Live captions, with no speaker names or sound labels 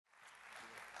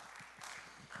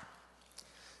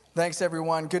Thanks,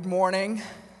 everyone. Good morning.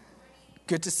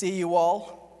 Good to see you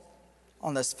all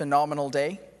on this phenomenal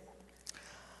day.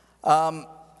 I'm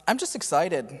just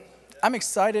excited. I'm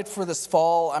excited for this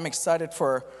fall. I'm excited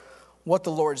for what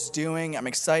the Lord's doing. I'm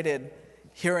excited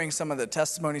hearing some of the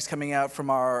testimonies coming out from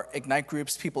our Ignite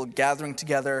groups, people gathering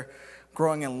together,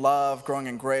 growing in love, growing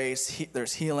in grace.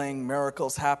 There's healing,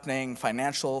 miracles happening,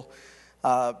 financial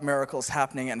miracles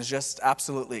happening, and it's just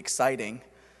absolutely exciting.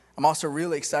 I'm also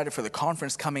really excited for the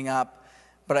conference coming up,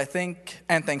 but I think,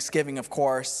 and Thanksgiving, of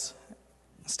course,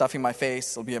 stuffing my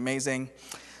face will be amazing.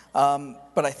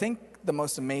 But I think the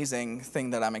most amazing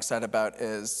thing that I'm excited about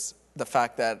is the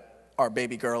fact that our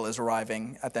baby girl is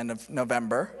arriving at the end of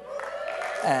November.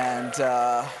 And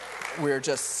we're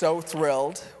just so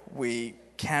thrilled. We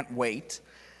can't wait.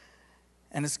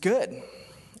 And it's good.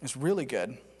 It's really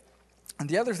good. And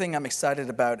the other thing I'm excited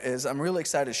about is I'm really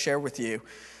excited to share with you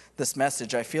this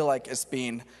message. I feel like it's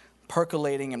been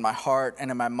percolating in my heart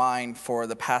and in my mind for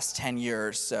the past 10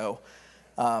 years. So,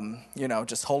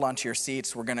 just hold on to your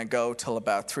seats. We're going to go till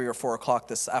about 3 or 4 o'clock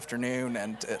this afternoon,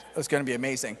 and it's going to be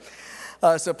amazing.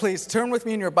 So please turn with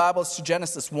me in your Bibles to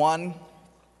Genesis 1.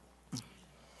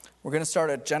 We're going to start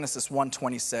at Genesis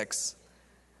 1:26.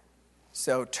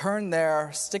 So turn there,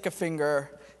 stick a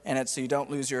finger in it so you don't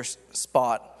lose your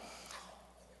spot.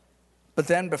 But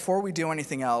then before we do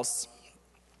anything else,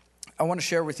 I want to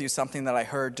share with you something that I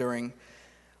heard during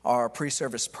our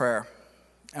pre-service prayer.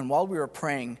 And while we were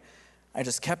praying, I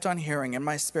just kept on hearing in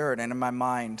my spirit and in my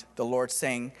mind the Lord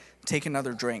saying, take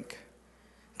another drink.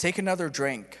 Take another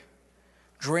drink.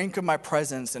 Drink of my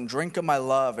presence and drink of my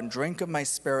love and drink of my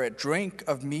spirit. Drink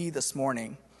of me this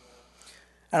morning.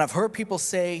 And I've heard people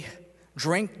say,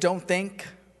 drink, don't think.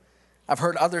 I've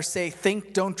heard others say,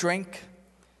 think, don't drink.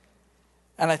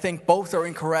 And I think both are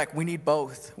incorrect. We need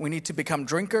both. We need to become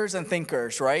drinkers and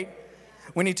thinkers, right?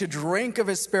 We need to drink of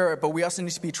His Spirit, but we also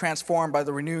need to be transformed by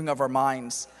the renewing of our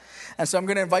minds. And so I'm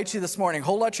going to invite you this morning,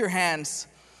 hold out your hands.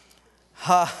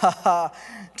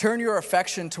 Turn your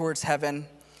affection towards heaven.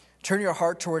 Turn your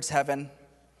heart towards heaven.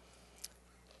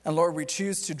 And Lord, we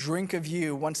choose to drink of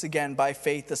you once again by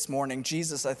faith this morning.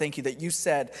 Jesus, I thank you that you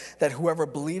said that whoever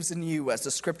believes in you, as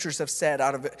the scriptures have said,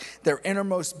 out of their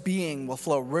innermost being will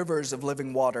flow rivers of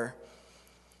living water.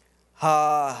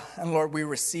 And Lord, we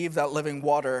receive that living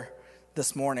water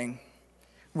this morning.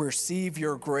 We receive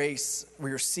your grace.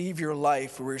 We receive your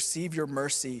life. We receive your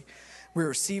mercy. We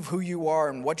receive who you are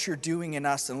and what you're doing in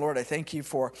us. And Lord, I thank you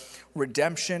for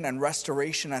redemption and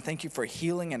restoration. I thank you for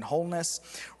healing and wholeness.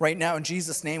 Right now, in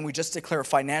Jesus' name, we just declare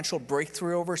financial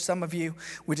breakthrough over some of you.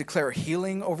 We declare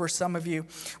healing over some of you.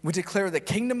 We declare the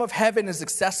kingdom of heaven is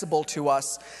accessible to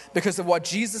us because of what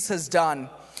Jesus has done.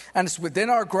 And it's within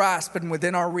our grasp and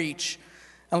within our reach.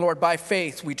 And Lord, by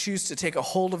faith, we choose to take a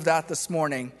hold of that this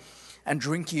morning and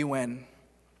drink you in.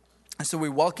 And so we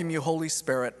welcome you, Holy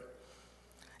Spirit.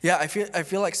 Yeah, I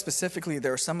feel like specifically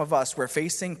there are some of us, we're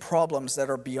facing problems that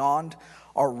are beyond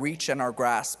our reach and our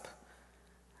grasp.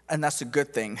 And that's a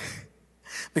good thing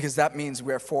because that means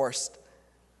we're forced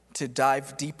to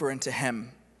dive deeper into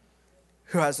Him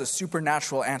who has the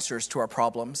supernatural answers to our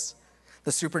problems,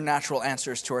 the supernatural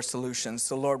answers to our solutions.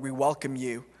 So Lord, we welcome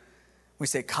you. We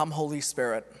say, come Holy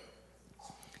Spirit.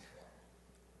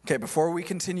 Okay, before we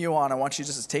continue on, I want you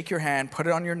just to take your hand, put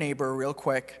it on your neighbor real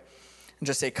quick, and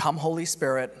just say, come Holy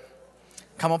Spirit,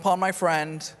 come upon my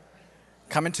friend,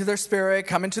 come into their spirit,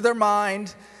 come into their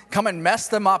mind, come and mess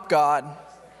them up, God.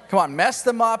 Come on, mess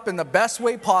them up in the best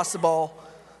way possible.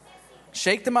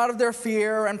 Shake them out of their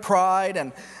fear and pride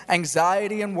and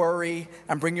anxiety and worry,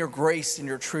 and bring your grace and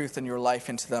your truth and your life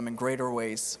into them in greater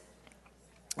ways.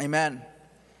 Amen.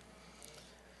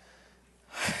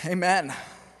 Amen.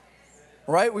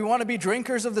 Right? We want to be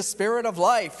drinkers of the Spirit of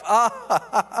life.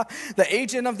 The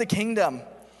agent of the kingdom,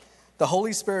 the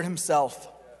Holy Spirit Himself.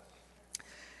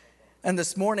 And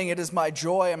this morning, it is my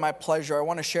joy and my pleasure. I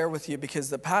want to share with you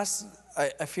because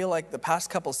I feel like the past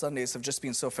couple Sundays have just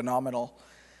been so phenomenal.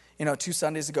 2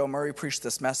 Sundays ago, Murray preached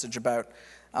this message about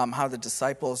how the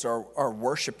disciples are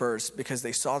worshipers because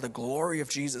they saw the glory of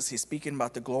Jesus. He's speaking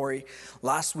about the glory.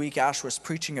 Last week, Ash was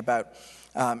preaching about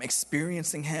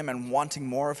experiencing Him and wanting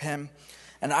more of Him.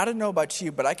 And I don't know about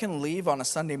you, but I can leave on a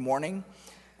Sunday morning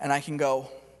and I can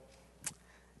go,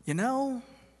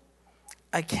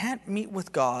 I can't meet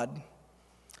with God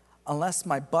unless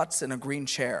my butt's in a green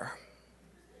chair.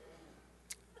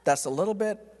 That's a little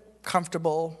bit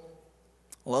comfortable,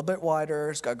 a little bit wider,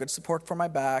 it's got good support for my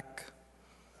back.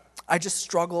 I just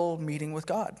struggle meeting with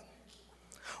God.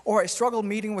 Or I struggle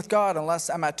meeting with God unless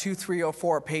I'm at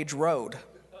 2304 Page Road.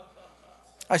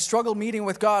 I struggle meeting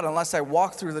with God unless I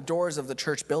walk through the doors of the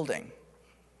church building.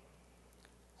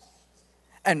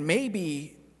 And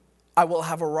maybe I will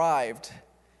have arrived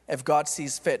if God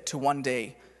sees fit to one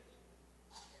day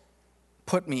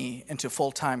put me into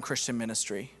full-time Christian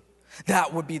ministry.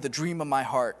 That would be the dream of my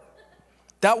heart.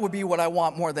 That would be what I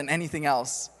want more than anything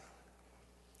else.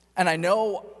 And I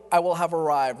know I will have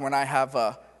arrived when I have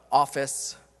an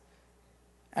office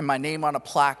and my name on a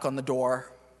plaque on the door.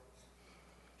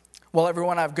 Well,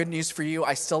 everyone, I have good news for you.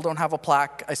 I still don't have a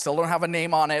plaque. I still don't have a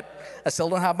name on it. I still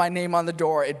don't have my name on the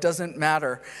door. It doesn't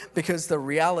matter, because the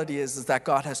reality is that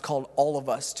God has called all of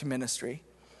us to ministry.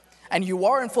 And you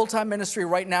are in full-time ministry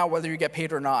right now, whether you get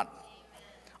paid or not.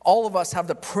 All of us have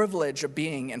the privilege of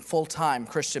being in full-time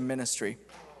Christian ministry.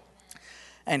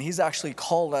 And he's actually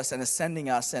called us and is sending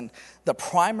us. And the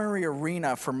primary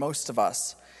arena for most of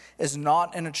us is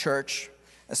not in a church.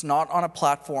 It's not on a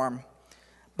platform,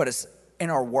 but it's in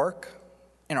our work,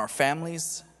 in our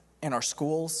families, in our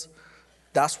schools.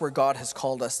 That's where God has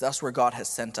called us. That's where God has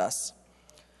sent us.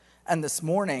 And this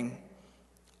morning,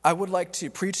 I would like to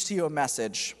preach to you a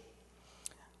message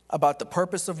about the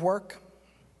purpose of work,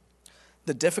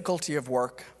 the difficulty of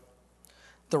work,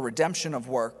 the redemption of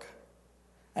work,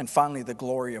 and finally, the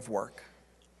glory of work.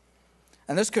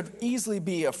 And this could easily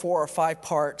be a 4 or 5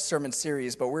 part sermon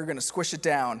series, but we're going to squish it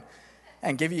down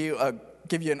and give you an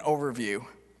overview.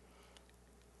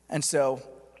 And so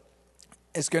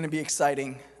it's going to be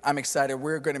exciting. I'm excited.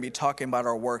 We're going to be talking about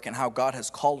our work and how God has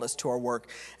called us to our work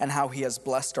and how he has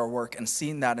blessed our work and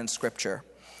seen that in Scripture.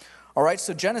 All right,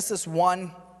 so Genesis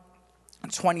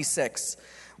 1:26.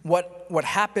 What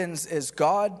happens is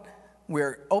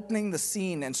we're opening the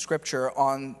scene in Scripture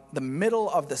on the middle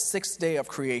of the 6th day of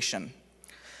creation.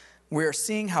 We're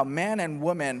seeing how man and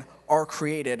woman are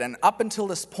created. And up until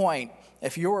this point,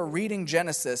 if you are reading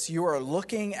Genesis, you are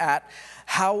looking at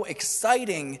how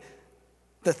exciting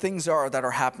the things are that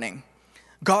are happening.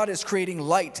 God is creating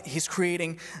light. He's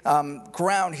creating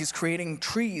ground. He's creating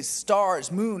trees,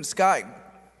 stars, moon, sky.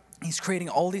 He's creating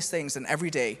all these things, and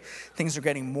every day things are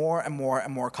getting more and more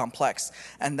and more complex.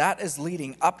 And that is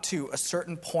leading up to a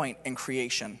certain point in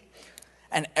creation.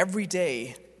 And every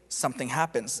day something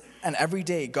happens. And every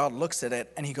day God looks at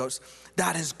it and he goes,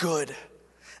 that is good.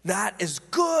 That is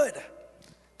good.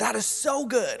 That is so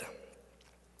good.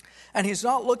 And he's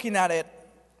not looking at it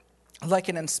like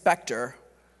an inspector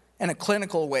in a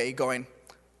clinical way going,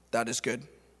 that is good.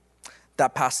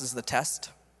 That passes the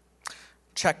test.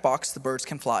 Checkbox, the birds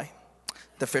can fly.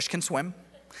 The fish can swim.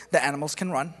 The animals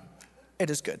can run. It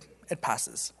is good. It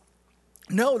passes.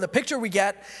 No, the picture we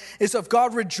get is of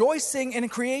God rejoicing in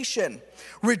creation,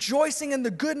 rejoicing in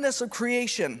the goodness of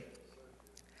creation.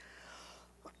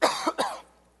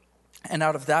 And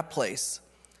out of that place,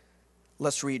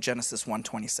 let's read Genesis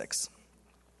 1:26.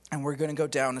 And we're going to go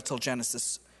down until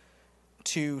Genesis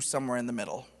 2, somewhere in the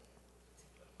middle.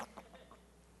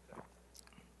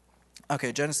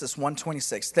 Okay, Genesis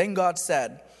 1:26. Then God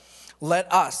said,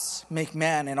 let us make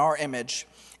man in our image,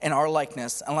 in our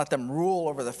likeness, and let them rule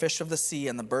over the fish of the sea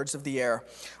and the birds of the air,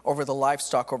 over the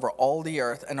livestock, over all the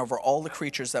earth, and over all the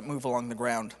creatures that move along the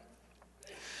ground.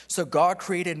 So God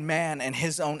created man in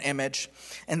his own image.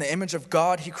 In the image of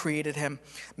God, he created him.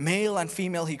 Male and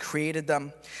female, he created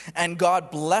them. And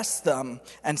God blessed them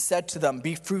and said to them,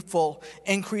 be fruitful,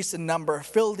 increase in number,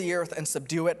 fill the earth and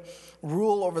subdue it.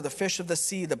 Rule over the fish of the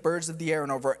sea, the birds of the air,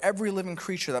 and over every living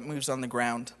creature that moves on the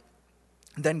ground.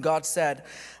 Then God said,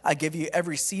 I give you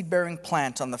every seed-bearing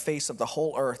plant on the face of the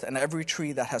whole earth, and every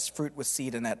tree that has fruit with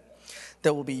seed in it.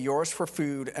 That will be yours for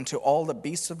food, and to all the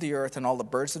beasts of the earth, and all the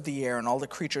birds of the air, and all the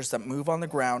creatures that move on the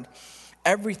ground,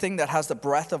 everything that has the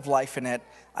breath of life in it,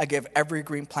 I give every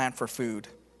green plant for food.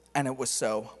 And it was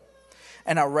so.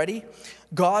 And already,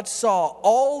 God saw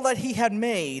all that he had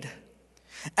made,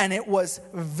 and it was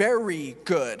very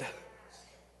good.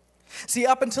 See,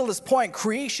 up until this point,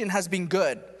 creation has been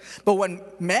good. But when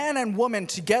man and woman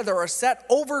together are set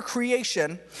over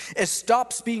creation, it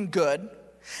stops being good,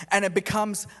 and it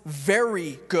becomes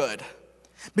very good,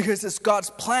 because it's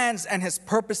God's plans and his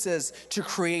purposes to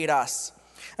create us.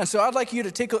 And so I'd like you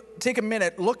to take a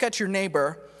minute, look at your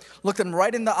neighbor, look them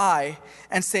right in the eye,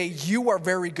 and say, you are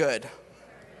very good.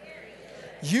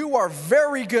 You are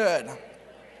very good.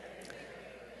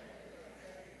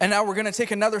 And now we're going to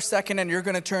take another second, and you're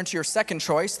going to turn to your second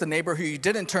choice, the neighbor who you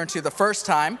didn't turn to the first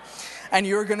time, and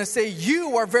you're going to say,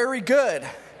 you are very good.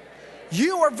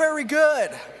 You are very good.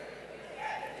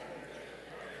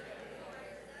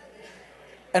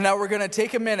 And now we're going to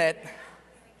take a minute,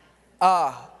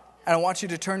 and I want you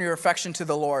to turn your affection to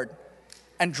the Lord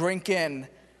and drink in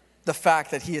the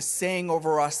fact that he is saying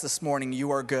over us this morning,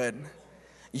 you are good.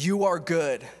 You are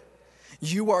good.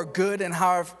 You are good in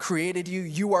how I've created you.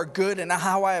 You are good in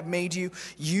how I have made you.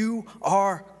 You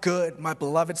are good, my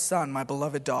beloved son, my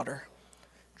beloved daughter.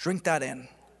 Drink that in.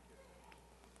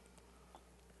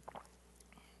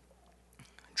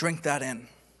 Drink that in.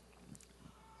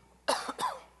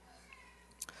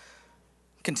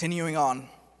 Continuing on.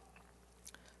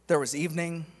 There was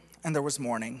evening and there was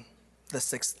morning, the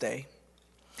sixth day.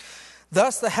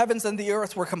 Thus the heavens and the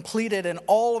earth were completed in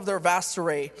all of their vast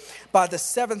array. By the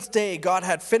seventh day, God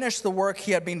had finished the work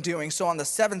he had been doing. So on the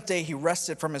seventh day, he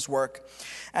rested from his work.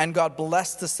 And God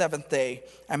blessed the seventh day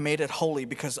and made it holy,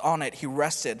 because on it he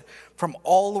rested from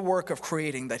all the work of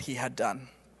creating that he had done.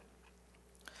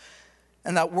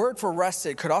 And that word for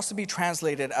rested could also be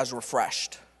translated as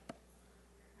refreshed.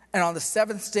 And on the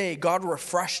seventh day, God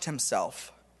refreshed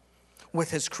himself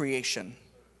with his creation.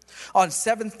 On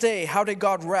seventh day, how did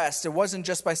God rest? It wasn't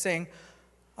just by saying,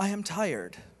 I am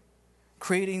tired.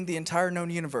 Creating the entire known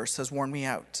universe has worn me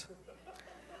out.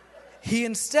 He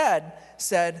instead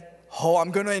said,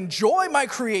 I'm going to enjoy my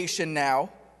creation now.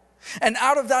 And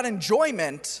out of that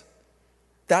enjoyment,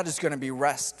 that is going to be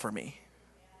rest for me.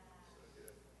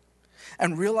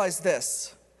 And realize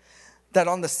this, that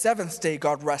on the seventh day,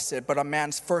 God rested, but on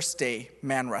man's first day,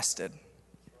 man rested.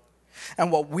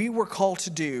 And what we were called to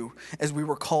do is we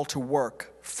were called to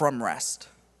work from rest.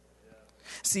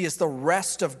 See, it's the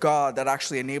rest of God that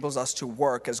actually enables us to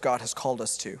work as God has called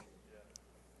us to.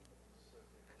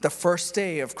 The first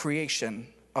day of creation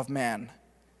of man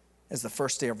is the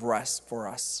first day of rest for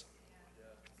us.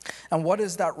 And what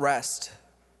is that rest?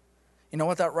 You know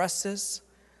what that rest is?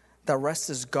 That rest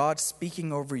is God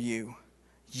speaking over you.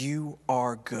 You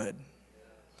are good.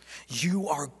 You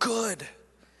are good.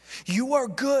 You are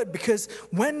good, because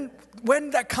when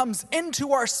that comes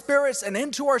into our spirits and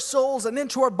into our souls and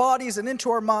into our bodies and into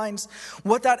our minds,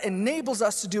 what that enables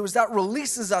us to do is that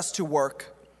releases us to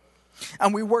work.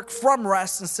 And we work from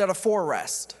rest instead of for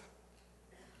rest.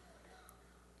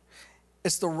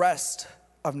 It's the rest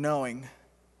of knowing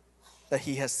that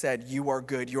he has said, you are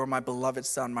good. You are my beloved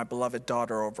son, my beloved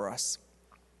daughter over us.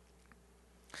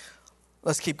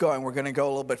 Let's keep going. We're going to go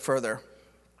a little bit further.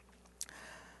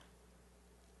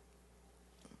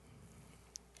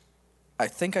 I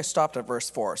think I stopped at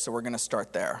verse 4, so we're going to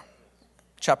start there.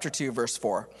 Chapter 2, verse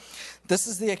 4. This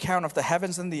is the account of the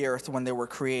heavens and the earth when they were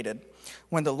created.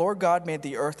 When the Lord God made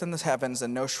the earth and the heavens,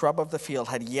 and no shrub of the field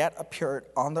had yet appeared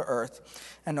on the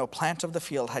earth, and no plant of the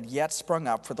field had yet sprung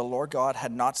up, for the Lord God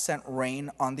had not sent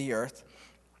rain on the earth,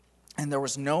 and there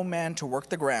was no man to work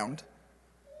the ground.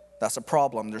 That's a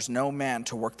problem. There's no man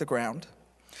to work the ground.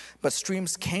 But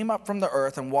streams came up from the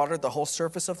earth and watered the whole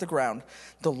surface of the ground.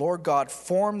 The Lord God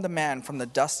formed the man from the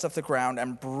dust of the ground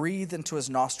and breathed into his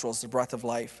nostrils the breath of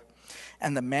life.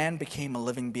 And the man became a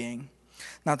living being.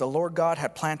 Now the Lord God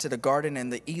had planted a garden in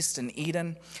the east in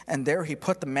Eden, and there he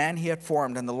put the man he had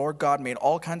formed. And the Lord God made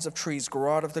all kinds of trees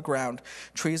grow out of the ground,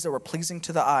 trees that were pleasing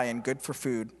to the eye and good for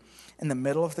food. In the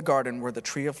middle of the garden were the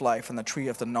tree of life and the tree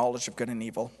of the knowledge of good and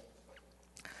evil.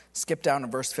 Skip down to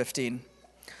verse 15.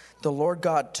 The Lord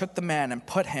God took the man and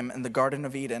put him in the Garden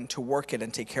of Eden to work it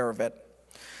and take care of it.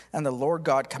 And the Lord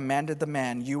God commanded the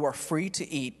man, you are free to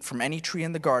eat from any tree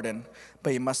in the garden,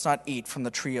 but you must not eat from the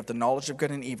tree of the knowledge of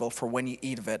good and evil, for when you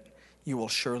eat of it, you will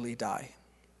surely die.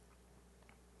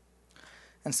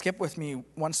 And skip with me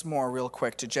once more real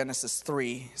quick to Genesis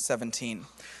 3:17.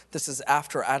 This is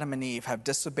after Adam and Eve have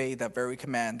disobeyed that very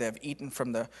command. They have eaten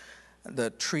from the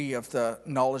tree of the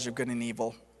knowledge of good and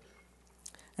evil.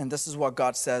 And this is what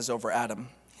God says over Adam.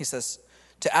 He says,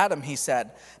 to Adam, he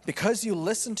said, because you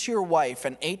listened to your wife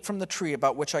and ate from the tree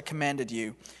about which I commanded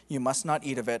you, you must not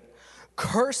eat of it.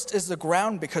 Cursed is the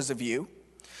ground because of you.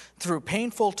 Through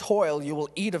painful toil you will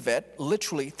eat of it.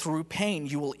 Literally, through pain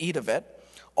you will eat of it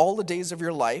all the days of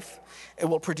your life. It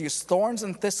will produce thorns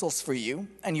and thistles for you,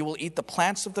 and you will eat the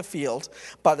plants of the field.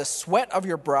 By the sweat of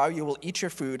your brow you will eat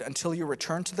your food until you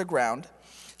return to the ground,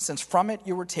 since from it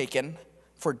you were taken,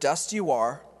 for dust you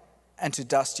are, and to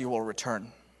dust you will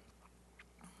return.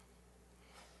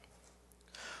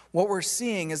 What we're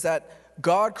seeing is that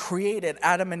God created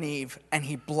Adam and Eve, and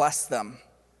he blessed them.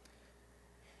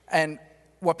 And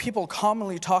what people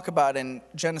commonly talk about in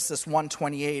Genesis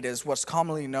 1:28 is what's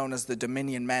commonly known as the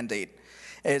dominion mandate.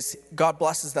 Is God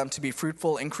blesses them to be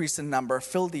fruitful, increase in number,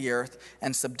 fill the earth,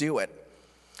 and subdue it.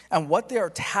 And what they are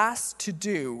tasked to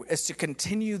do is to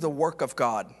continue the work of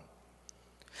God.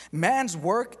 Man's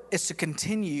work is to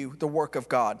continue the work of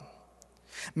God.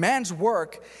 Man's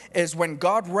work is when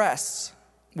God rests,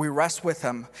 we rest with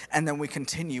him, and then we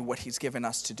continue what he's given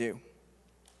us to do.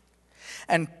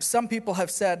 And some people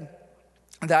have said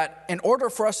that in order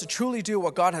for us to truly do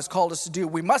what God has called us to do,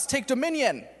 we must take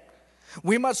dominion.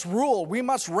 We must rule, we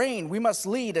must reign, we must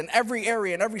lead in every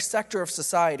area, in every sector of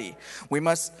society. We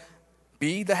must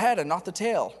be the head and not the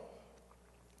tail.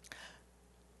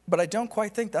 But I don't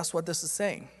quite think that's what this is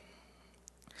saying.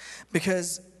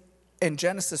 Because in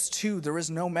Genesis 2, there is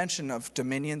no mention of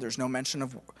dominion, there's no mention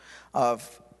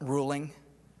of ruling.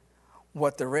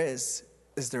 What there is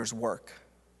there's work.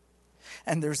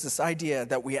 And there's this idea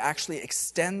that we actually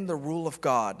extend the rule of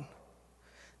God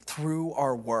through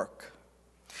our work.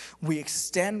 We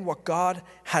extend what God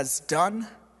has done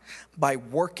by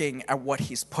working at what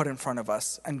he's put in front of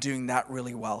us and doing that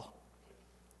really well.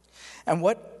 And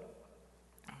what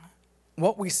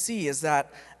we see is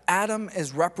that Adam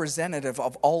is representative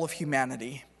of all of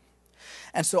humanity.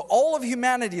 And so all of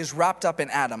humanity is wrapped up in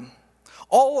Adam.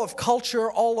 All of culture,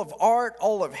 all of art,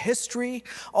 all of history,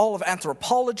 all of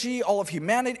anthropology, all of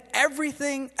humanity,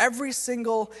 everything, every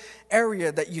single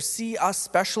area that you see us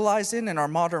specialize in our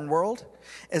modern world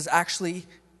is actually,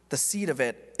 the seed of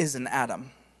it is in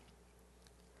Adam.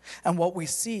 And what we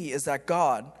see is that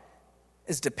God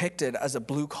is depicted as a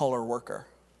blue-collar worker.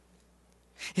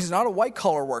 He's not a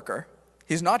white-collar worker.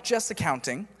 He's not just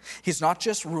accounting. He's not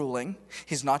just ruling.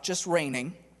 He's not just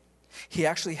reigning. He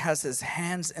actually has his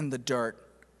hands in the dirt,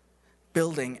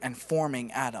 building and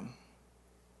forming Adam.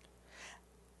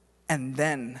 And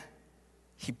then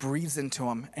he breathes into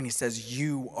him and he says,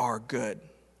 "You are good."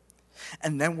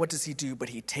 And then what does he do? But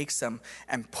he takes him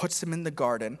and puts him in the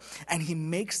garden, and he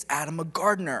makes Adam a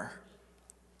gardener.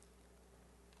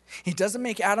 He doesn't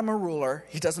make Adam a ruler.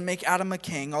 He doesn't make Adam a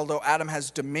king, although Adam has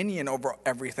dominion over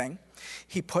everything.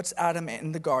 He puts Adam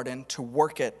in the garden to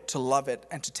work it, to love it,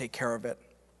 and to take care of it.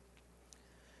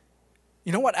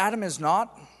 You know what Adam is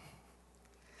not?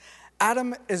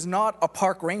 Adam is not a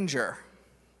park ranger.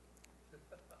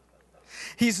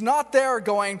 He's not there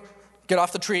going, "Get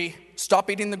off the tree, stop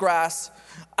eating the grass.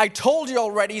 I told you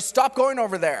already, stop going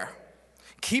over there.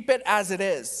 Keep it as it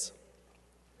is."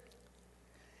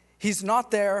 He's not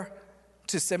there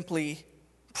to simply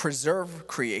preserve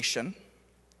creation,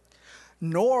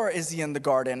 nor is he in the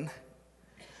garden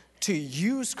to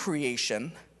use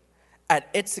creation at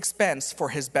its expense for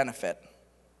his benefit.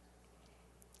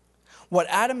 What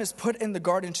Adam is put in the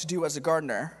garden to do as a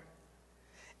gardener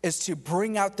is to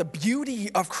bring out the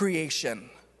beauty of creation.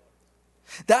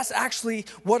 That's actually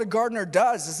what a gardener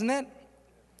does, isn't it?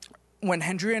 When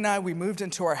Hendria and I, we moved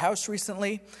into our house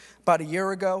recently, about a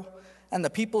year ago, and the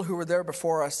people who were there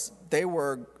before us, they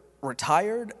were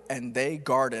retired and they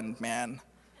gardened, man.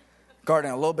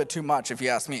 Gardened a little bit too much, if you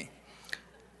ask me.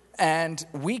 And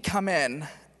we come in,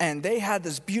 and they had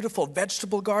this beautiful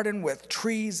vegetable garden with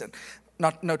trees and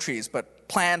no trees, but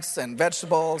plants and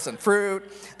vegetables and fruit.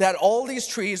 They had all these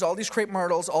trees, all these crepe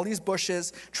myrtles, all these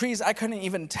bushes, trees I couldn't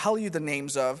even tell you the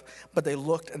names of, but they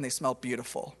looked and they smelled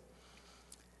beautiful.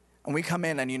 And we come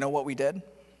in, and you know what we did?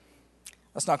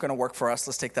 That's not going to work for us.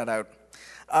 Let's take that out.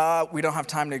 We don't have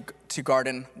time to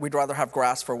garden. We'd rather have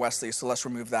grass for Wesley, so let's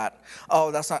remove that.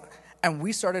 Oh, that's not. And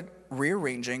we started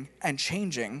rearranging and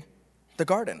changing the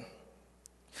garden.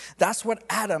 That's what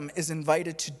Adam is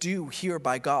invited to do here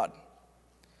by God.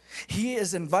 He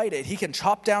is invited. He can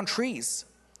chop down trees.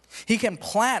 He can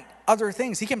plant other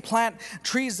things. He can plant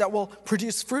trees that will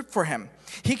produce fruit for him.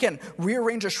 He can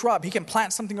rearrange a shrub. He can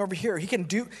plant something over here. He can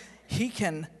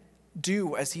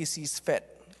do as he sees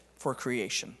fit for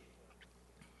creation.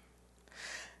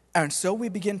 And so we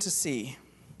begin to see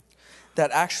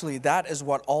that actually that is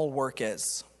what all work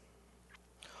is.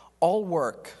 All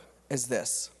work is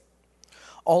this.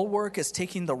 All work is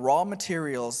taking the raw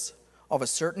materials of a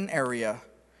certain area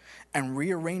and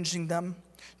rearranging them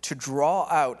to draw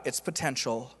out its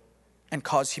potential and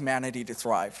cause humanity to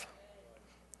thrive.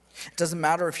 It doesn't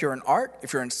matter if you're in art,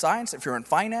 if you're in science, if you're in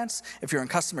finance, if you're in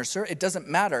customer service, it doesn't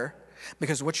matter,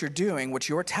 because what you're doing, what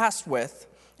you're tasked with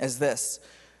is this,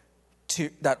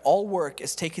 that all work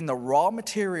is taking the raw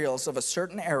materials of a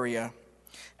certain area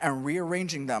and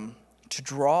rearranging them to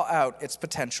draw out its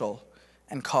potential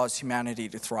and cause humanity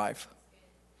to thrive.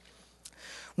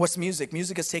 What's music?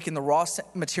 Music is taking the raw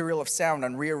material of sound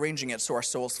and rearranging it so our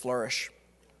souls flourish.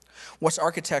 What's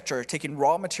architecture? Taking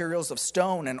raw materials of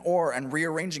stone and ore and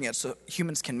rearranging it so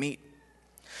humans can meet.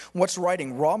 What's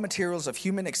writing? Raw materials of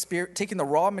human experience, taking the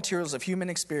raw materials of human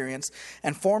experience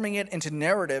and forming it into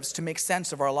narratives to make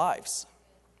sense of our lives.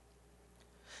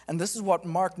 And this is what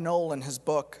Mark Knoll in his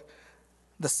book,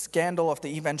 The Scandal of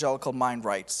the Evangelical Mind,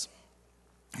 writes.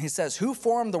 He says, "Who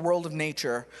formed the world of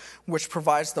nature, which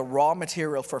provides the raw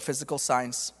material for physical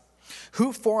science?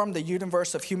 Who formed the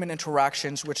universe of human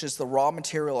interactions, which is the raw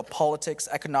material of politics,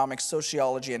 economics,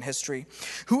 sociology, and history?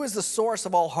 Who is the source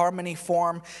of all harmony,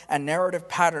 form, and narrative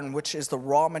pattern, which is the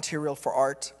raw material for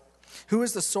art? Who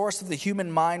is the source of the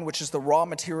human mind, which is the raw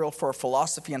material for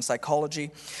philosophy and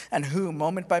psychology, and who,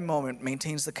 moment by moment,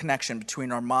 maintains the connection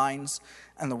between our minds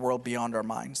and the world beyond our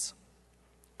minds?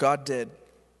 God did,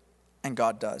 and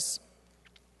God does.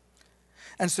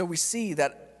 And so we see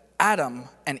that Adam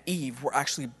and Eve were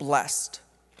actually blessed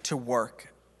to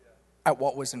work at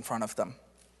what was in front of them.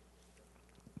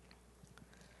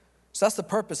 So that's the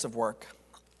purpose of work.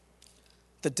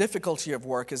 The difficulty of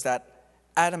work is that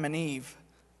Adam and Eve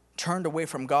turned away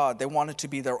from God. They wanted to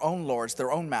be their own lords,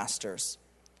 their own masters.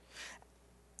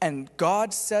 And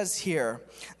God says here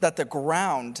that the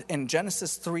ground, in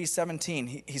Genesis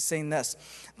 3:17, he's saying this,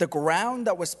 the ground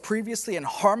that was previously in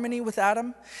harmony with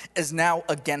Adam is now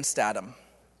against Adam.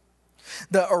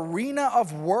 The arena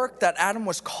of work that Adam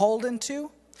was called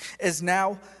into is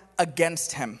now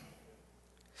against him.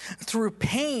 Through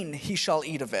pain he shall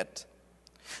eat of it.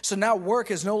 So now work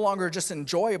is no longer just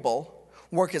enjoyable,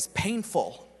 work is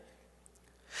painful.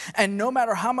 And no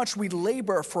matter how much we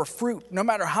labor for fruit, no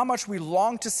matter how much we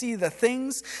long to see the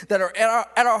things that are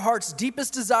at our heart's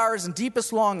deepest desires and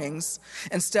deepest longings,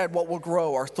 instead what will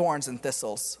grow are thorns and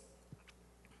thistles.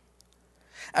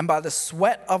 And by the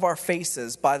sweat of our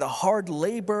faces, by the hard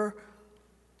labor,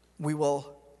 we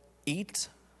will eat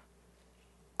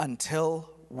until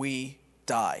we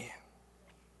die.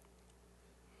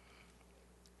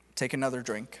 Take another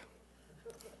drink.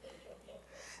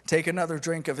 Take another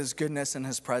drink of his goodness and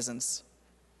his presence,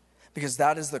 because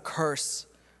that is the curse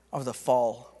of the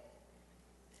fall.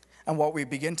 And what we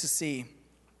begin to see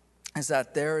is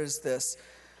that there is this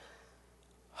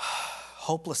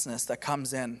hopelessness that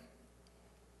comes in.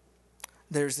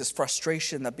 There's this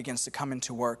frustration that begins to come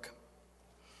into work.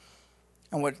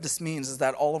 And what this means is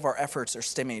that all of our efforts are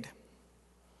stymied.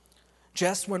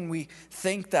 Just when we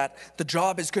think that the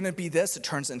job is going to be this, it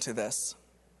turns into this.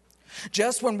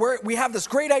 Just when we have this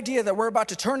great idea that we're about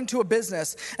to turn into a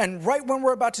business, and right when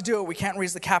we're about to do it, we can't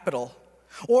raise the capital.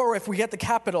 Or if we get the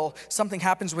capital, something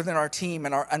happens within our team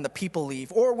and the people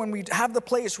leave. Or when we have the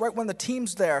place, right when the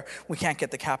team's there, we can't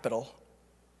get the capital.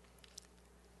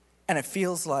 And it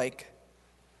feels like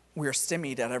we're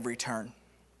stymied at every turn.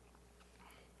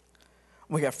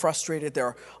 We get frustrated. There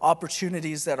are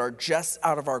opportunities that are just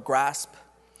out of our grasp.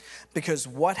 Because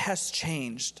what has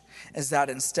changed is that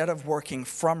instead of working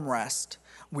from rest,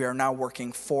 we are now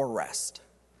working for rest.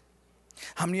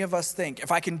 How many of us think,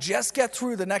 if I can just get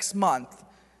through the next month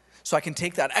so I can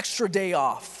take that extra day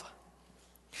off,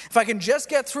 if I can just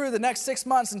get through the next 6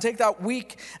 months and take that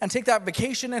week and take that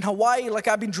vacation in Hawaii like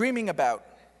I've been dreaming about,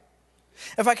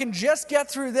 if I can just get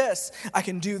through this, I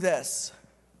can do this.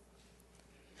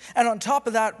 And on top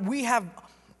of that, we have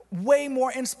way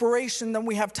more inspiration than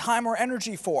we have time or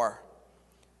energy for.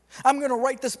 I'm going to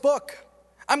write this book.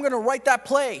 I'm going to write that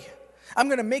play. I'm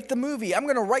going to make the movie. I'm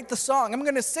going to write the song. I'm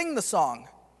going to sing the song.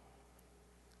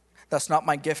 That's not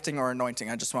my gifting or anointing.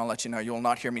 I just want to let you know, you will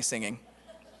not hear me singing.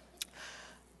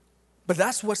 But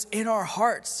that's what's in our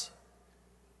hearts.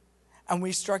 And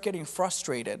we start getting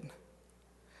frustrated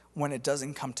when it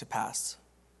doesn't come to pass.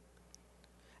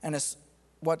 And it's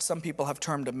what some people have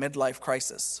termed a midlife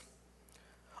crisis.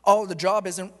 Oh, the job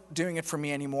isn't doing it for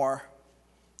me anymore.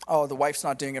 Oh, the wife's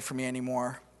not doing it for me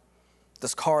anymore.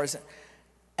 This car isn't.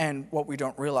 And what we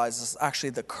don't realize is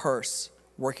actually the curse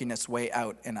working its way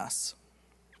out in us.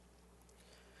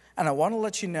 And I want to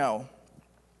let you know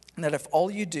that if all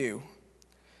you do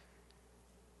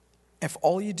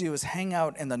is hang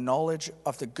out in the knowledge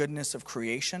of the goodness of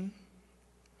creation,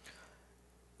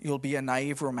 you'll be a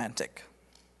naive romantic.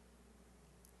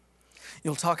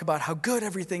 You'll talk about how good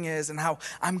everything is and how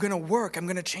I'm going to work, I'm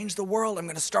going to change the world, I'm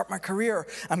going to start my career,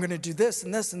 I'm going to do this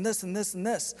and this and this and this and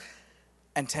this.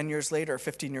 And 10 years later,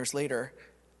 15 years later,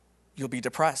 you'll be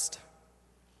depressed.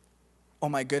 Oh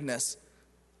my goodness,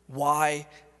 why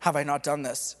have I not done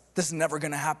this? This is never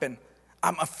going to happen.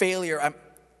 I'm a failure. And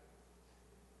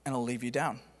it'll leave you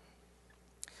down.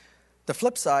 The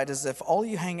flip side is if all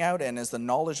you hang out in is the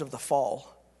knowledge of the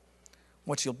fall,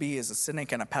 what you'll be is a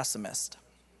cynic and a pessimist.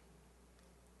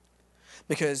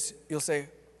 Because you'll say,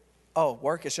 oh,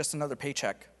 work is just another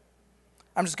paycheck.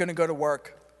 I'm just going to go to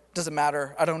work. Doesn't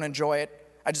matter. I don't enjoy it.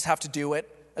 I just have to do it.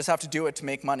 I just have to do it to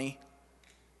make money.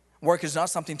 Work is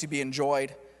not something to be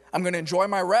enjoyed. I'm going to enjoy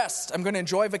my rest. I'm going to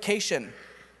enjoy vacation.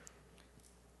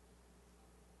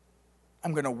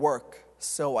 I'm going to work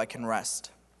so I can rest.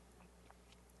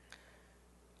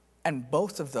 And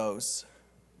both of those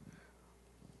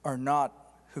are not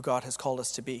who God has called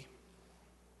us to be.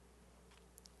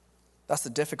 That's the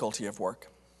difficulty of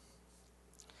work.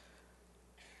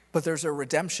 But there's a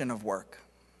redemption of work.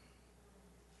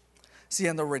 See,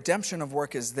 and the redemption of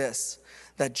work is this,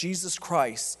 that Jesus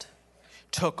Christ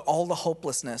took all the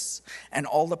hopelessness and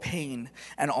all the pain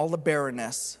and all the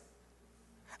barrenness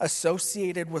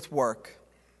associated with work,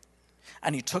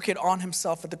 and he took it on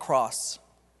himself at the cross.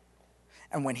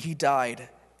 And when he died,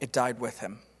 it died with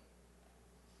him.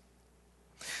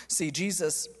 See,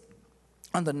 Jesus,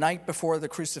 on the night before the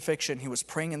crucifixion, he was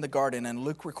praying in the garden, and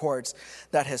Luke records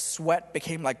that his sweat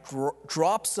became like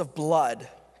drops of blood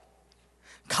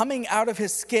coming out of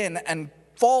his skin and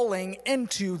falling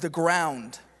into the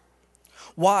ground.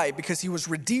 Why? Because he was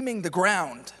redeeming the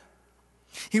ground.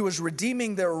 He was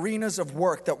redeeming the arenas of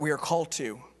work that we are called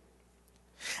to.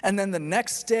 And then the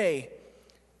next day,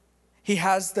 he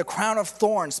has the crown of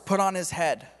thorns put on his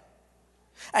head.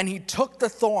 And he took the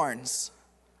thorns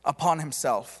upon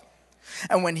himself.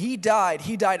 And when he died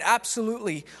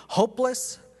absolutely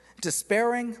hopeless,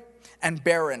 despairing, and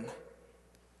barren.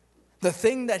 The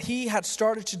thing that he had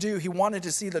started to do, he wanted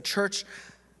to see the church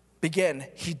begin,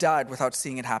 he died without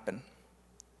seeing it happen.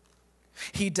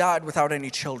 He died without any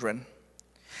children.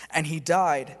 And he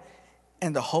died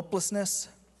in the hopelessness,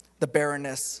 the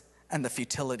barrenness, and the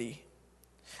futility.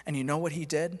 And you know what he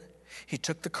did? He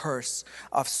took the curse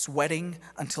of sweating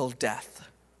until death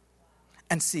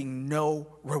and seeing no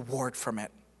reward from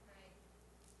it.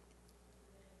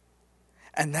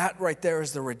 And that right there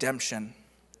is the redemption.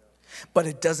 But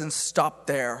it doesn't stop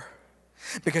there,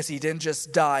 because he didn't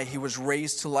just die, he was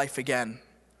raised to life again.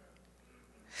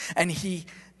 And he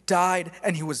died,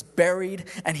 and he was buried,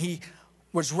 and he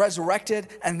was resurrected,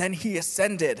 and then he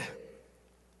ascended.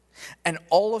 And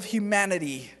all of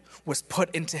humanity was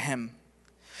put into him.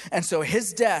 And so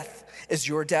his death is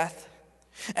your death,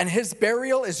 and his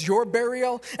burial is your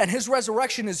burial, and his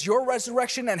resurrection is your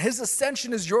resurrection, and his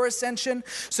ascension is your ascension.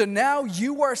 So now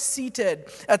you are seated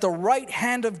at the right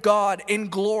hand of God in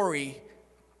glory,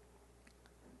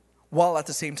 while at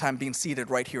the same time being seated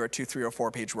right here at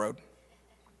 2304 Page Road.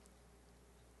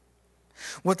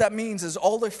 What that means is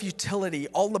all the futility,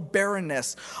 all the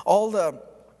barrenness, all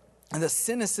the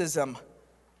cynicism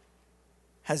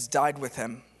has died with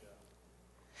him.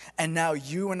 And now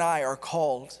you and I are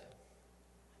called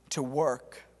to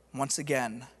work once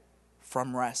again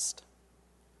from rest.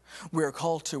 We are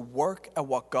called to work at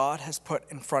what God has put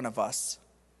in front of us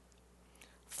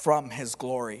from his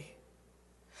glory.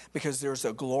 Because there's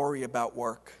a glory about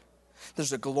work.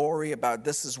 There's a glory about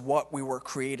this is what we were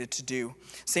created to do.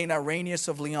 St. Irenaeus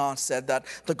of Lyon said that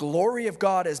the glory of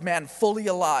God is man fully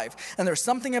alive. And there's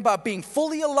something about being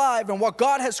fully alive and what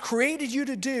God has created you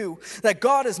to do that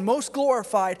God is most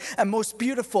glorified and most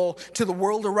beautiful to the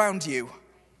world around you.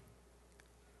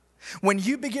 When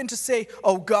you begin to say,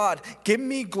 oh God, give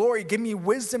me glory, give me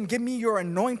wisdom, give me your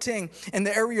anointing in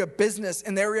the area of business,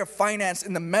 in the area of finance,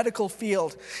 in the medical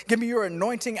field. Give me your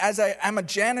anointing as I'm a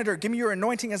janitor. Give me your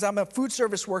anointing as I'm a food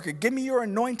service worker. Give me your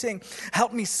anointing.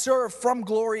 Help me serve from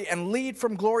glory and lead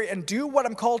from glory and do what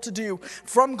I'm called to do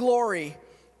from glory.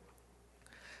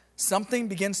 Something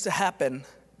begins to happen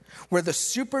where the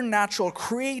supernatural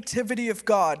creativity of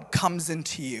God comes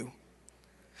into you.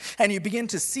 And you begin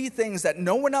to see things that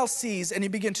no one else sees, and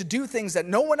you begin to do things that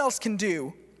no one else can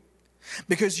do,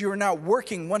 because you are now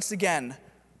working once again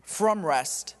from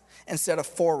rest instead of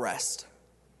for rest.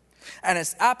 And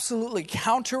it's absolutely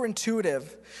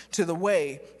counterintuitive to the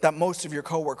way that most of your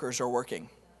coworkers are working,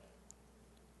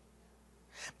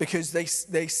 because they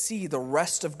see the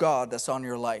rest of God that's on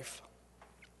your life.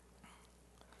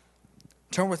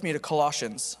 Turn with me to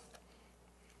Colossians.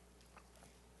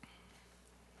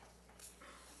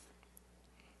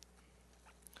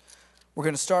 We're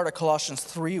going to start at Colossians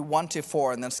 3,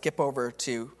 1-4, and then skip over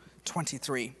to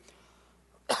 23.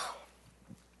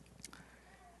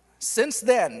 Since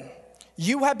then,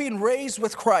 you have been raised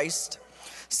with Christ.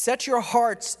 Set your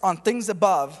hearts on things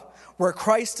above, where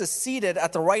Christ is seated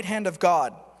at the right hand of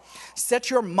God. Set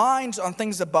your minds on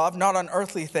things above, not on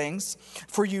earthly things,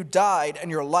 for you died,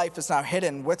 and your life is now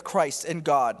hidden with Christ in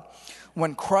God.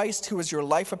 When Christ, who is your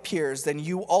life, appears, then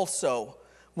you also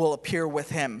will appear with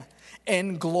him.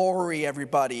 In glory,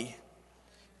 everybody.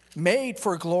 Made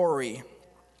for glory.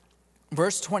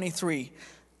 Verse 23.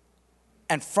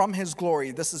 And from his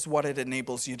glory, this is what it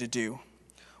enables you to do.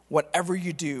 Whatever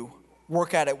you do,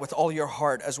 work at it with all your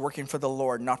heart as working for the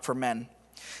Lord, not for men.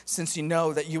 Since you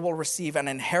know that you will receive an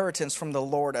inheritance from the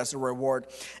Lord as a reward.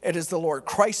 It is the Lord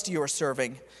Christ you are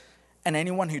serving. And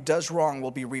anyone who does wrong will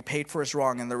be repaid for his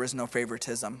wrong, and there is no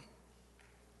favoritism.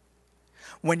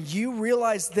 When you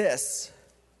realize this,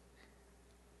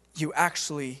 you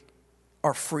actually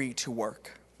are free to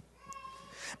work.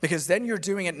 Because then you're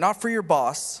doing it not for your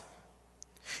boss.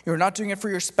 You're not doing it for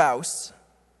your spouse.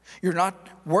 You're not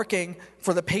working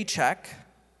for the paycheck.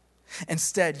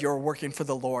 Instead, you're working for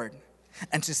the Lord.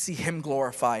 and to see him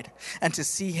glorified and to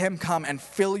see him come and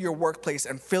fill your workplace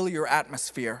and fill your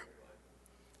atmosphere.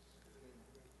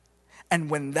 And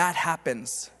when that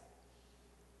happens,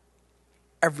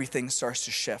 everything starts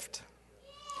to shift.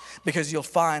 Because you'll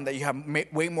find that you have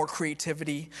way more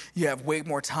creativity, you have way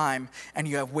more time, and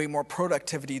you have way more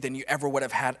productivity than you ever would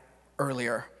have had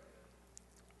earlier.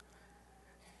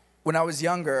 When I was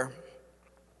younger,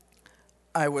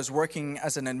 I was working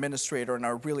as an administrator in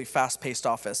a really fast-paced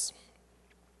office.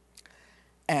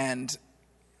 And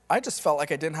I just felt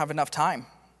like I didn't have enough time.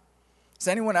 Does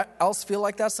anyone else feel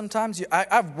like that sometimes? I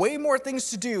have way more things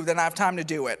to do than I have time to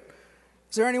do it.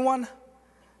 Is there anyone?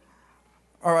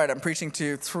 All right, I'm preaching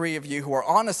to 3 of you who are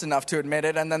honest enough to admit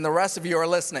it, and then the rest of you are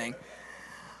listening.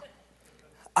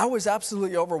 I was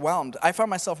absolutely overwhelmed. I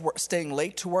found myself staying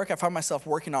late to work. I found myself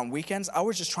working on weekends. I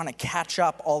was just trying to catch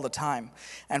up all the time.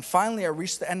 And finally, I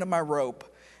reached the end of my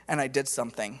rope, and I did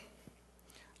something.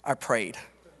 I prayed.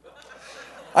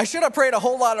 I should have prayed a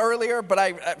whole lot earlier,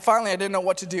 but finally I didn't know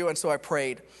what to do, and so I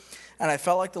prayed. And I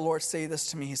felt like the Lord say this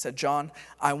to me. He said, John,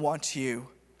 I want you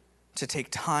to take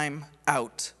time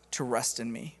out to rest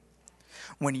in me.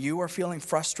 When you are feeling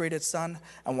frustrated, son,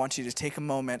 I want you to take a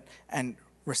moment and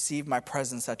receive my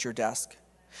presence at your desk.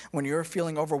 When you're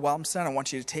feeling overwhelmed, son, I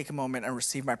want you to take a moment and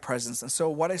receive my presence. And so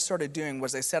what I started doing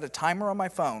was I set a timer on my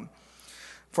phone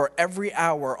for every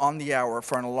hour on the hour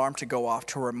for an alarm to go off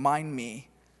to remind me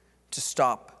to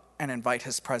stop and invite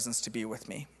his presence to be with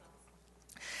me.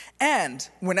 And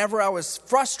whenever I was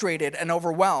frustrated and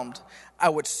overwhelmed, I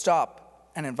would stop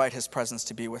and invite his presence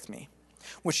to be with me,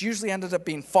 which usually ended up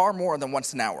being far more than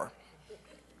once an hour.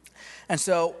 And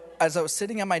so as I was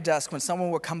sitting at my desk, when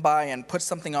someone would come by and put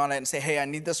something on it and say, hey, I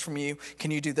need this from you. Can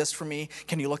you do this for me?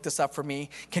 Can you look this up for me?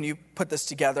 Can you put this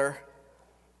together?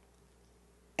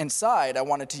 Inside, I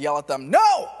wanted to yell at them,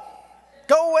 no,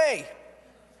 go away.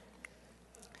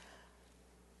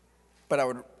 But I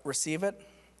would receive it,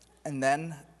 and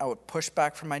then I would push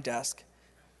back from my desk.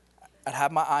 I'd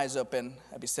have my eyes open.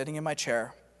 I'd be sitting in my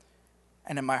chair.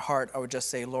 And in my heart, I would just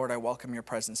say, Lord, I welcome your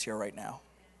presence here right now.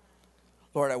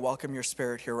 Lord, I welcome your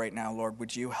spirit here right now. Lord,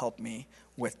 would you help me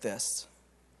with this?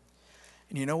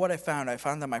 And you know what I found? I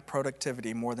found that my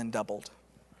productivity more than doubled.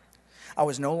 I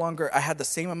had the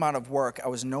same amount of work. I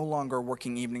was no longer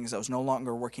working evenings.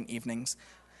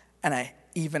 And I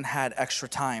even had extra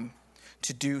time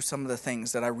to do some of the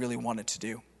things that I really wanted to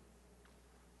do.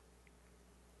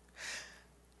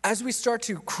 As we start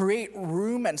to create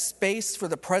room and space for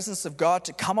the presence of God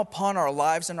to come upon our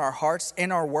lives and our hearts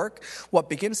in our work, what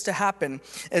begins to happen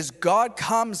is God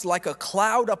comes like a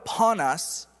cloud upon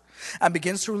us and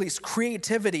begins to release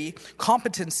creativity,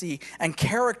 competency, and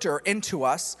character into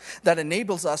us that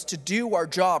enables us to do our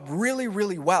job really,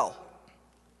 really well.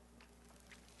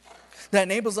 That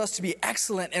enables us to be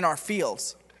excellent in our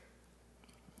fields.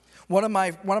 One of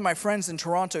my friends in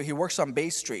Toronto, he works on Bay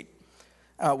Street,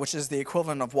 which is the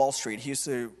equivalent of Wall Street. He used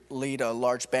to lead a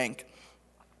large bank.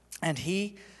 And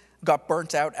he got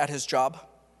burnt out at his job.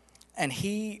 And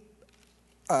he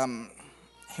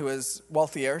was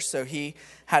wealthier, so he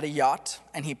had a yacht,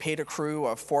 and he paid a crew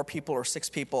of 4 people or 6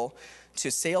 people to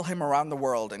sail him around the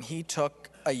world. And he took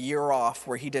a year off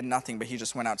where he did nothing, but he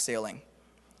just went out sailing.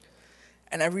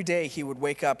 And every day he would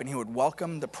wake up and he would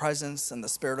welcome the presence and the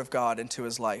Spirit of God into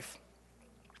his life.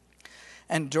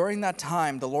 And during that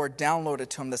time, the Lord downloaded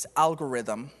to him this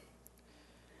algorithm,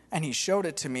 and he showed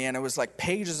it to me, and it was like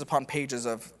pages upon pages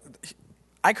of,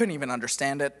 I couldn't even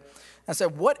understand it. I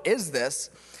said, what is this?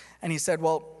 And he said,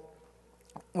 well,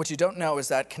 what you don't know is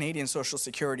that Canadian Social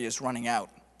Security is running out.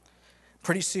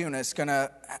 Pretty soon it's gonna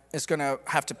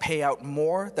have to pay out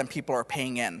more than people are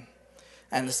paying in.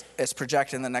 And it's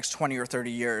projected in the next 20 or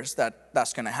 30 years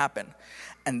that's going to happen.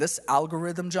 And this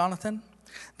algorithm, Jonathan,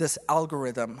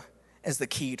 is the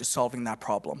key to solving that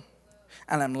problem.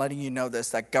 And I'm letting you know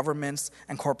this, that governments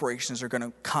and corporations are going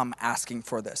to come asking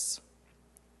for this.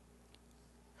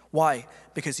 Why?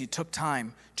 Because he took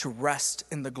time to rest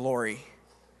in the glory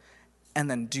and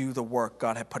then do the work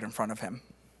God had put in front of him.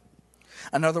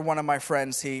 Another one of my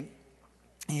friends, he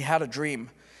had a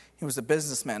dream. He was a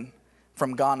businessman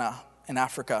from Ghana in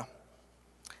Africa.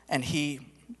 And he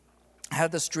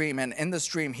had this dream, and in this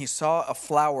dream, he saw a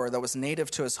flower that was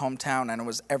native to his hometown, and it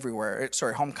was everywhere.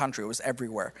 Home country, it was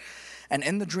everywhere. And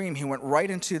in the dream, he went right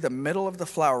into the middle of the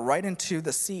flower, right into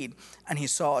the seed, and he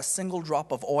saw a single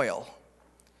drop of oil.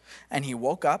 And he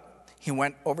woke up, he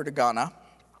went over to Ghana,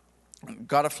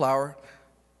 got a flower,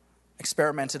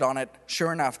 experimented on it.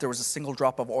 Sure enough, there was a single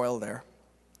drop of oil there.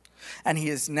 And he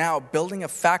is now building a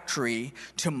factory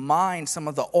to mine some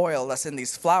of the oil that's in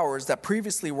these flowers that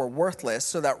previously were worthless,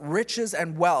 so that riches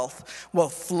and wealth will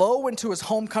flow into his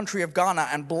home country of Ghana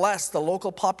and bless the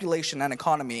local population and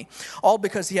economy, all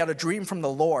because he had a dream from the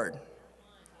Lord.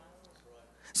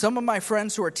 Some of my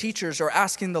friends who are teachers are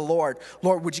asking the Lord,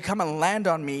 Lord, would you come and land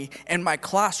on me in my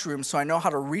classroom so I know how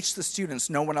to reach the students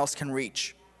no one else can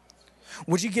reach?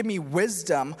 Would you give me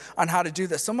wisdom on how to do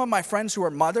this? Some of my friends who are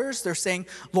mothers, they're saying,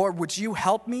 Lord, would you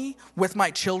help me with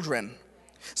my children?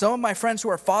 Some of my friends who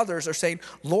are fathers are saying,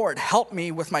 Lord, help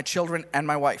me with my children and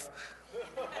my wife.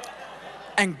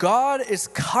 And God is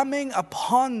coming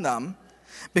upon them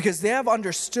because they have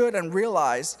understood and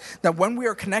realized that when we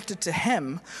are connected to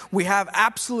him, we have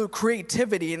absolute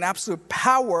creativity and absolute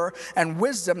power and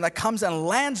wisdom that comes and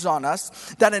lands on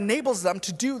us that enables them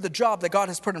to do the job that God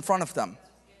has put in front of them.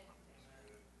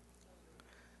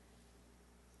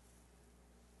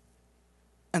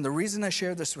 And the reason I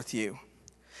share this with you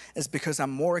is because I'm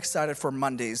more excited for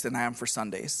Mondays than I am for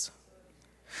Sundays.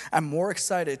 I'm more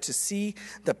excited to see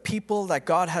the people that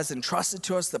God has entrusted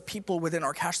to us, the people within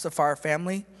our Catch the Fire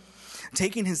family,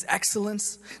 taking his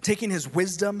excellence, taking his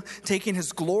wisdom, taking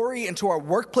his glory into our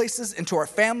workplaces, into our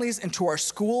families, into our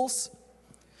schools,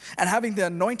 and having the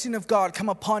anointing of God come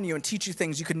upon you and teach you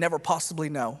things you could never possibly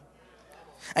know,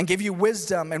 and give you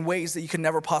wisdom in ways that you could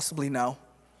never possibly know,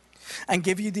 and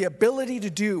give you the ability to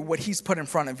do what he's put in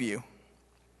front of you.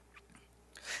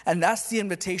 And that's the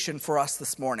invitation for us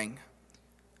this morning.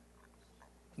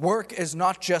 Work is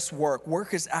not just work.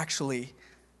 Work is actually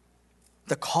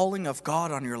the calling of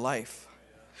God on your life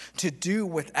to do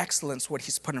with excellence what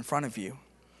he's put in front of you.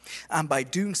 And by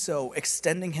doing so,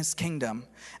 extending his kingdom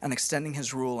and extending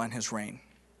his rule and his reign.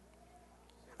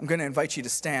 I'm going to invite you to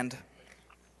stand.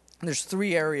 There's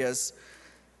 3 areas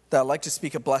that I'd like to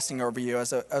speak a blessing over you.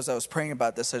 As I was praying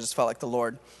about this, I just felt like the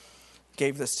Lord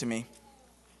gave this to me.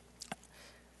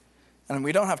 And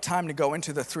we don't have time to go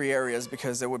into the 3 areas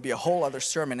because there would be a whole other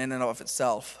sermon in and of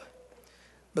itself.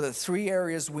 But the 3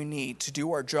 areas we need to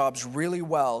do our jobs really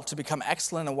well, to become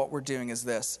excellent in what we're doing, is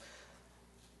this: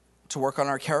 to work on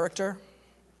our character,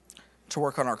 to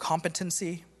work on our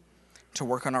competency, to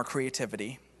work on our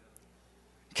creativity.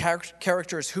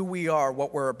 Character is who we are,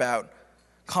 what we're about.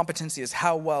 Competency is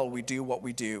how well we do what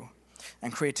we do.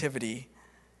 And creativity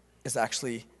is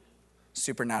actually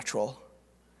supernatural.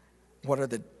 What are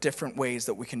the different ways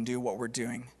that we can do what we're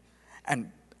doing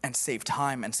and save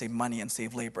time and save money and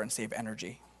save labor and save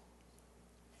energy?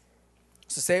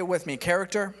 So say it with me: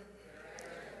 character,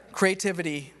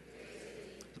 creativity,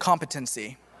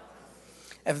 competency.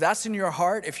 If that's in your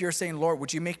heart, if you're saying, Lord,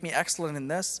 would you make me excellent in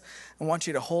this? I want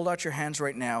you to hold out your hands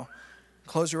right now,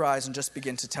 close your eyes, and just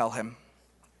begin to tell him.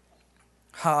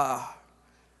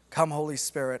 Come, Holy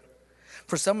Spirit.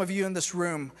 For some of you in this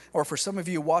room, or for some of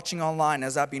you watching online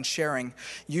as I've been sharing,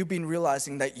 you've been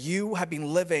realizing that you have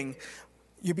been living,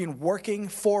 you've been working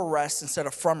for rest instead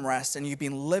of from rest, and you've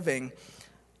been living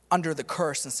under the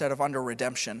curse instead of under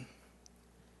redemption.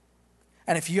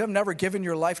 And if you have never given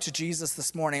your life to Jesus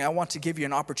this morning, I want to give you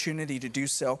an opportunity to do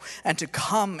so and to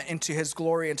come into his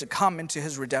glory and to come into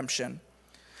his redemption.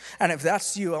 And if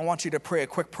that's you, I want you to pray a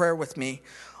quick prayer with me.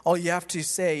 All you have to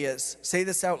say is, say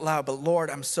this out loud: but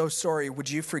Lord, I'm so sorry. Would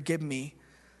you forgive me?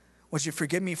 Would you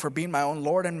forgive me for being my own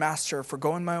Lord and Master, for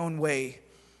going my own way,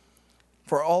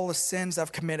 for all the sins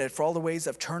I've committed, for all the ways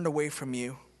I've turned away from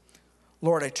you?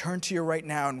 Lord, I turn to you right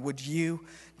now, and would you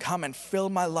come and fill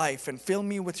my life and fill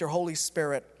me with your Holy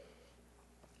Spirit?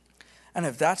 And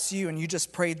if that's you and you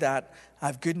just prayed that, I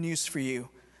have good news for you.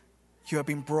 You have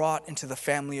been brought into the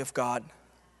family of God.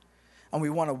 And we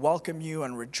want to welcome you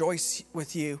and rejoice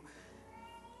with you.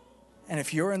 And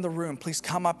if you're in the room, please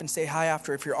come up and say hi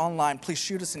after. If you're online, please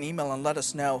shoot us an email and let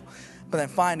us know. But then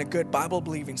find a good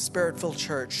Bible-believing, Spirit-filled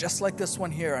church, just like this one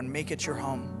here, and make it your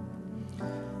home.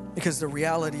 Because the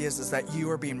reality is that you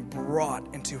are being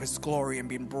brought into his glory and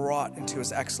being brought into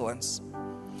his excellence.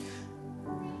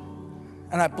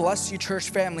 And I bless you, church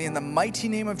family, in the mighty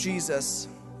name of Jesus.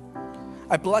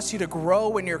 I bless you to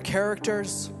grow in your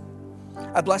characters.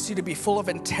 I bless you to be full of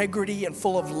integrity and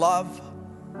full of love.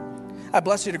 I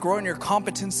bless you to grow in your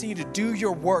competency, to do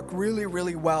your work really,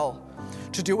 really well,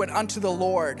 to do it unto the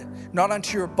Lord, not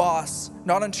unto your boss,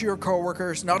 not unto your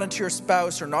coworkers, not unto your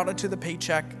spouse, or not unto the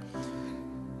paycheck.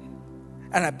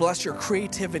 And I bless your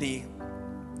creativity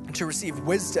to receive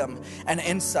wisdom and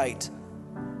insight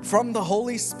from the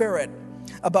Holy Spirit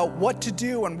about what to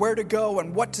do and where to go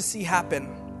and what to see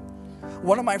happen.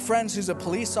 One of my friends who's a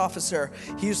police officer,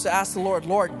 he used to ask the Lord,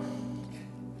 Lord,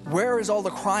 where is all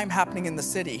the crime happening in the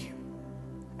city?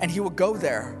 And he would go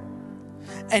there.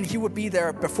 and he would be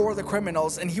there before the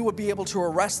criminals, and he would be able to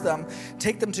arrest them,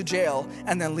 take them to jail,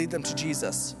 and then lead them to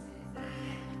Jesus.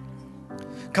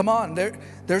 Come on,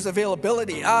 there's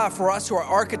availability. For us who are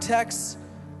architects,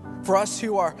 for us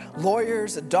who are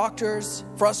lawyers and doctors,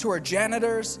 for us who are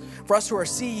janitors, for us who are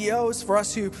CEOs, for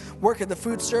us who work in the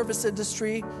food service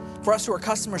industry, for us who are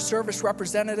customer service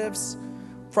representatives,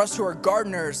 for us who are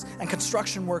gardeners and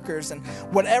construction workers, and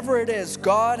whatever it is,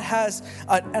 God has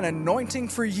an anointing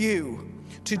for you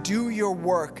to do your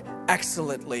work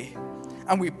excellently.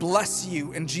 And we bless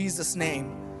you in Jesus'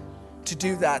 name to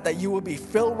do that you will be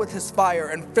filled with his fire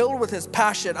and filled with his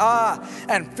passion,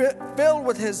 and filled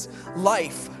with his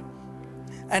life.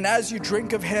 And as you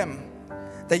drink of him,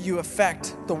 that you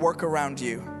affect the work around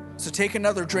you. So take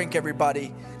another drink,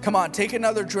 everybody. Come on, take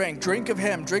another drink. Drink of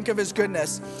him. Drink of his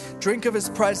goodness. Drink of his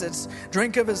presence.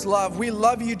 Drink of his love. We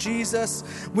love you, Jesus.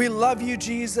 We love you,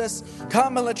 Jesus.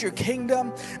 Come and let your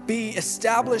kingdom be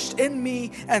established in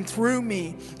me and through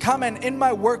me. Come and in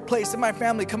my workplace, in my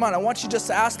family. Come on, I want you just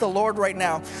to ask the Lord right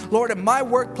now. Lord, in my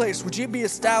workplace, would you be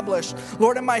established?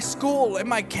 Lord, in my school, in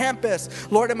my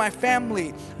campus, Lord, in my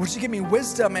family, would you give me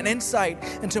wisdom and insight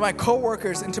into my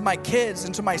coworkers, into my kids,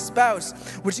 into my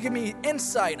spouse? Would you give me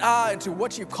insight, into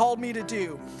what you've called me to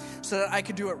do so that I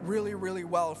can do it really, really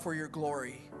well for your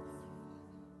glory.